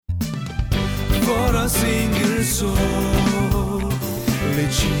single soul,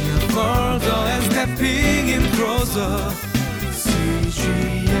 reaching further and stepping in closer.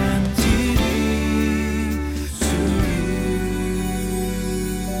 CGNTV to you.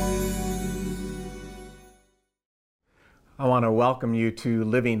 I want to welcome you to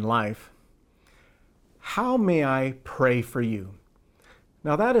Living Life. How may I pray for you?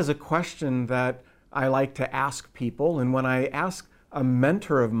 Now that is a question that I like to ask people, and when I ask a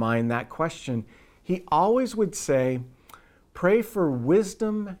mentor of mine that question, he always would say, pray for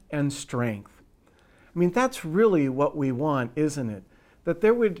wisdom and strength. I mean, that's really what we want, isn't it? That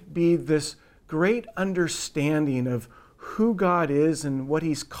there would be this great understanding of who God is and what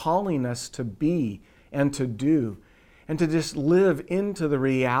He's calling us to be and to do, and to just live into the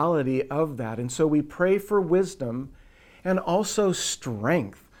reality of that. And so we pray for wisdom and also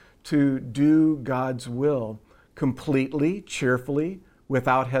strength to do God's will completely, cheerfully,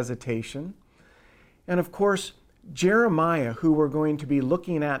 without hesitation. And of course, Jeremiah, who we're going to be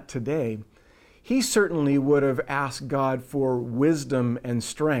looking at today, he certainly would have asked God for wisdom and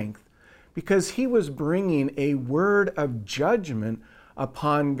strength because he was bringing a word of judgment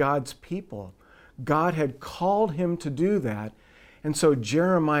upon God's people. God had called him to do that, and so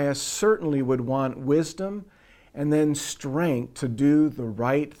Jeremiah certainly would want wisdom and then strength to do the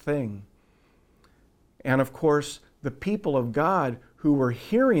right thing. And of course, the people of God who were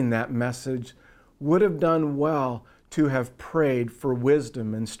hearing that message would have done well to have prayed for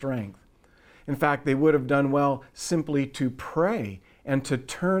wisdom and strength. In fact, they would have done well simply to pray and to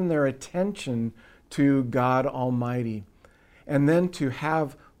turn their attention to God Almighty, and then to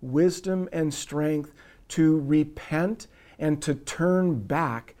have wisdom and strength to repent and to turn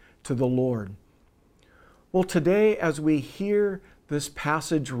back to the Lord. Well, today, as we hear this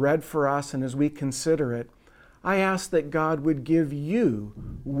passage read for us and as we consider it, I ask that God would give you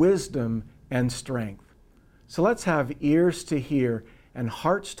wisdom and strength. So let's have ears to hear and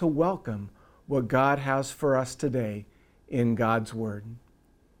hearts to welcome what God has for us today in God's Word.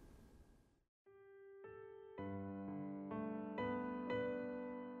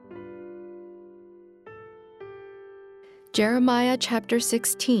 Jeremiah chapter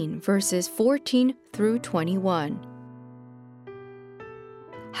 16, verses 14 through 21.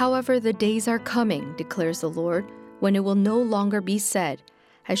 However, the days are coming, declares the Lord, when it will no longer be said,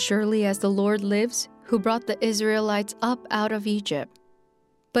 as surely as the Lord lives, who brought the Israelites up out of Egypt.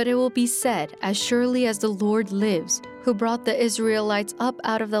 But it will be said, as surely as the Lord lives, who brought the Israelites up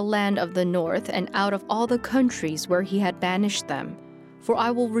out of the land of the north and out of all the countries where he had banished them. For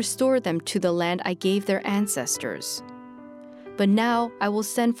I will restore them to the land I gave their ancestors. But now I will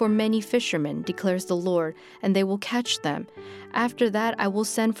send for many fishermen, declares the Lord, and they will catch them. After that I will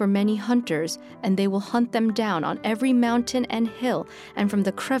send for many hunters, and they will hunt them down on every mountain and hill and from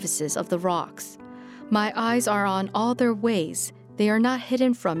the crevices of the rocks. My eyes are on all their ways. They are not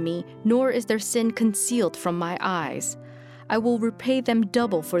hidden from me, nor is their sin concealed from my eyes. I will repay them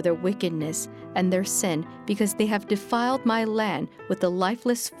double for their wickedness and their sin, because they have defiled my land with the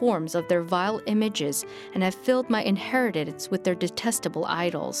lifeless forms of their vile images and have filled my inheritance with their detestable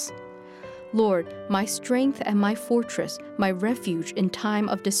idols. Lord, my strength and my fortress, my refuge in time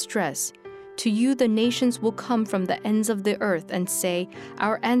of distress. To you the nations will come from the ends of the earth and say,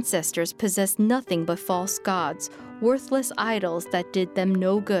 our ancestors possessed nothing but false gods, worthless idols that did them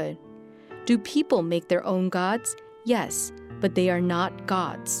no good. Do people make their own gods? Yes, but they are not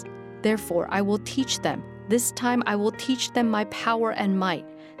gods. Therefore I will teach them. This time I will teach them my power and might.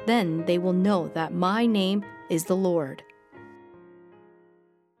 Then they will know that my name is the Lord.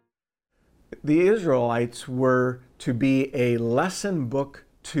 The Israelites were to be a lesson book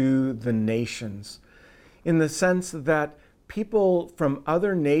to the nations, in the sense that people from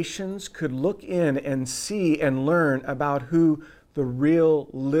other nations could look in and see and learn about who the real,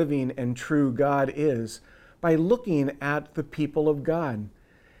 living, and true God is by looking at the people of God.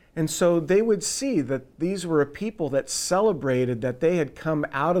 And so they would see that these were a people that celebrated that they had come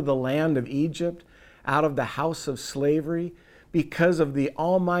out of the land of Egypt, out of the house of slavery, because of the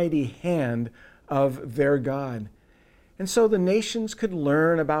almighty hand of their God. And so the nations could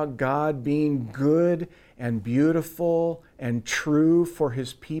learn about God being good and beautiful and true for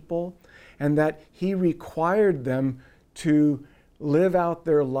His people, and that He required them to live out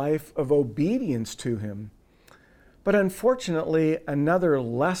their life of obedience to Him. But unfortunately, another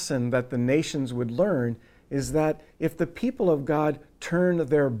lesson that the nations would learn is that if the people of God turned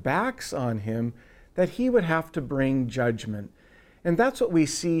their backs on Him, that He would have to bring judgment. And that's what we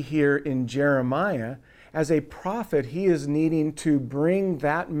see here in Jeremiah. As a prophet, he is needing to bring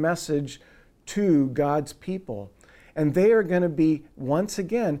that message to God's people. And they are going to be, once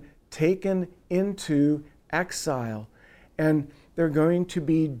again, taken into exile, and they're going to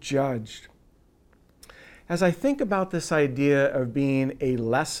be judged. As I think about this idea of being a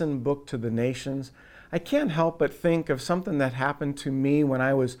lesson book to the nations, I can't help but think of something that happened to me when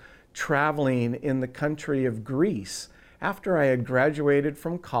I was traveling in the country of Greece. After I had graduated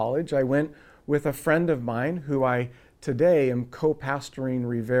from college, I went with a friend of mine who I today am co-pastoring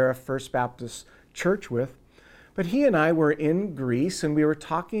Rivera First Baptist Church with. But he and I were in Greece, and we were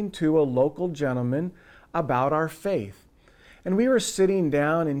talking to a local gentleman about our faith. And we were sitting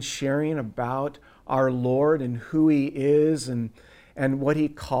down and sharing about our Lord and who He is and what He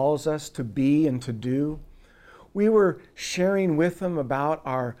calls us to be and to do. We were sharing with him about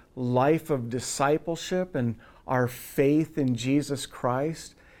our life of discipleship and our faith in Jesus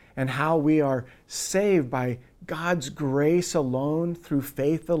Christ, and how we are saved by God's grace alone, through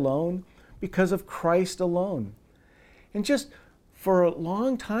faith alone, because of Christ alone. And just for a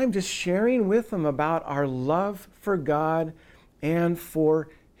long time, just sharing with them about our love for God and for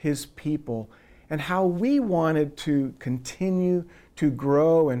His people, and how we wanted to continue to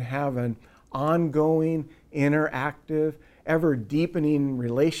grow and have an ongoing, interactive, ever deepening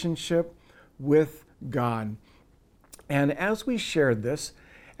relationship with God. And as we shared this,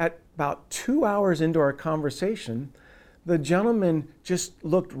 at about 2 hours into our conversation, the gentleman just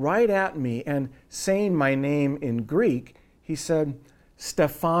looked right at me, and saying my name in Greek, he said,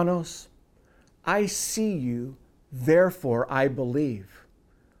 "Stephanos, I see you, therefore I believe."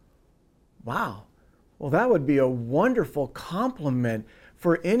 Wow. Well, that would be a wonderful compliment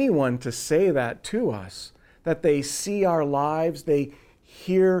for anyone to say that to us, that they see our lives, they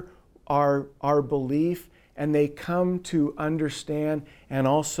hear our belief, and they come to understand and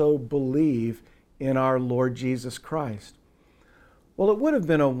also believe in our Lord Jesus Christ. Well, it would have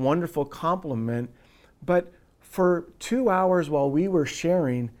been a wonderful compliment, but for 2 hours while we were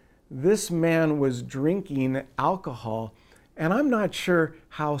sharing, this man was drinking alcohol, and I'm not sure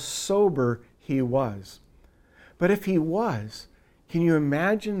how sober he was. But if he was, can you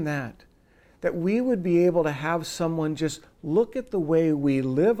imagine that? That we would be able to have someone just look at the way we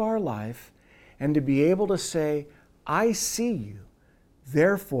live our life and to be able to say, "I see you,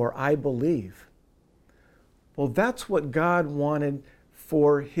 therefore I believe." Well, that's what God wanted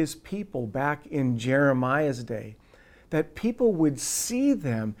for His people back in Jeremiah's day, that people would see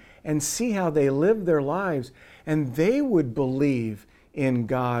them and see how they lived their lives, and they would believe in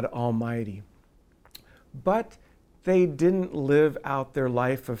God Almighty. But they didn't live out their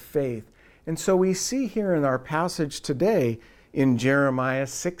life of faith. And so we see here in our passage today in Jeremiah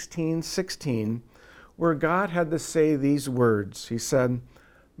 16:16, where God had to say these words. He said,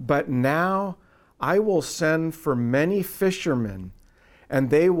 "But now I will send for many fishermen, and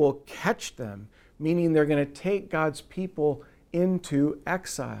they will catch them," meaning they're going to take God's people into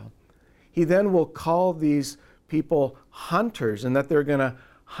exile. He then will call these people hunters, and that they're going to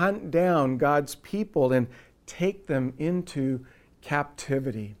hunt down God's people and take them into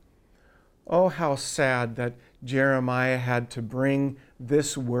captivity. Oh, how sad that Jeremiah had to bring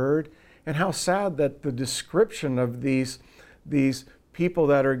this word, and how sad that the description of these people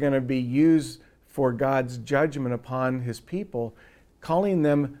that are going to be used for God's judgment upon His people, calling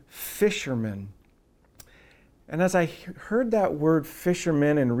them fishermen. And as I heard that word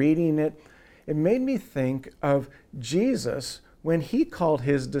fishermen and reading it, it made me think of Jesus when He called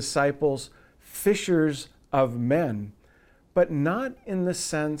His disciples fishers of men, but not in the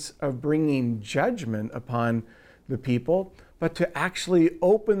sense of bringing judgment upon the people, but to actually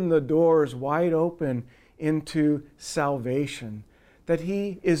open the doors wide open into salvation. That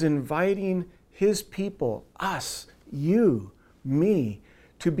He is inviting His people, us, you, me,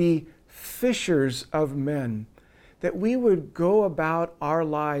 to be fishers of men. That we would go about our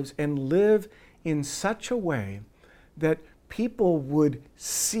lives and live in such a way that people would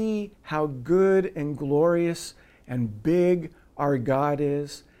see how good and glorious and big our God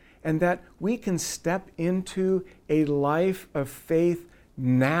is, and that we can step into a life of faith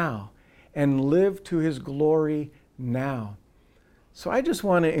now and live to His glory now. So I just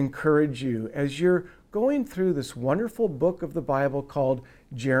want to encourage you, as you're going through this wonderful book of the Bible called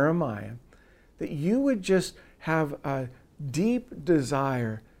Jeremiah, that you would just have a deep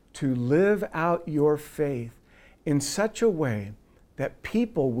desire to live out your faith in such a way that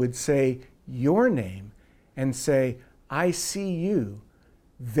people would say your name and say, "I see you,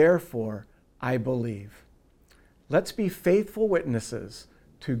 therefore I believe." Let's be faithful witnesses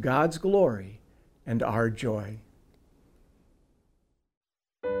to God's glory and our joy.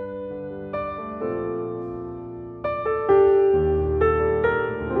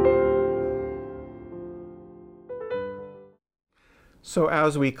 So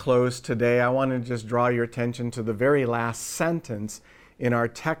as we close today, I want to just draw your attention to the very last sentence in our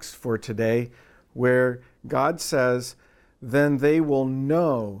text for today, where God says, "Then they will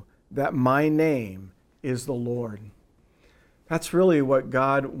know that my name is the Lord." That's really what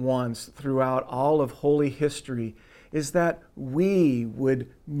God wants throughout all of holy history, is that we would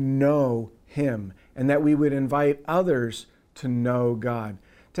know Him and that we would invite others to know God,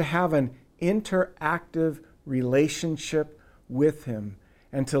 to have an interactive relationship with Him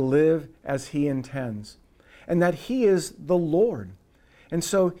and to live as He intends, and that He is the Lord. And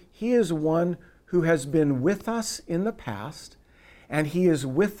so He is one who has been with us in the past, and He is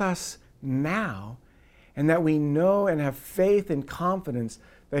with us now, and that we know and have faith and confidence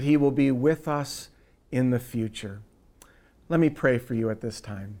that He will be with us in the future. Let me pray for you at this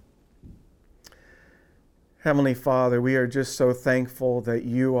time. Heavenly Father, we are just so thankful that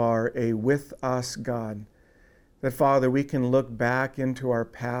You are a with us God. That, Father, we can look back into our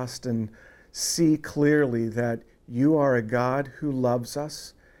past and see clearly that You are a God who loves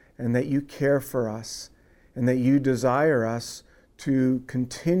us and that You care for us and that You desire us to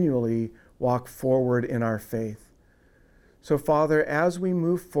continually walk forward in our faith. So, Father, as we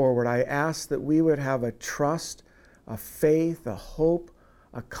move forward, I ask that we would have a trust, a faith, a hope,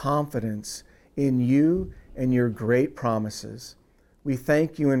 a confidence in You and Your great promises. We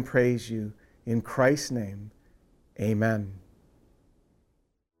thank You and praise You in Christ's name. Amen.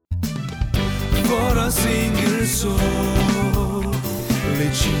 For a single soul,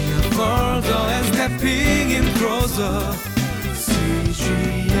 reaching a far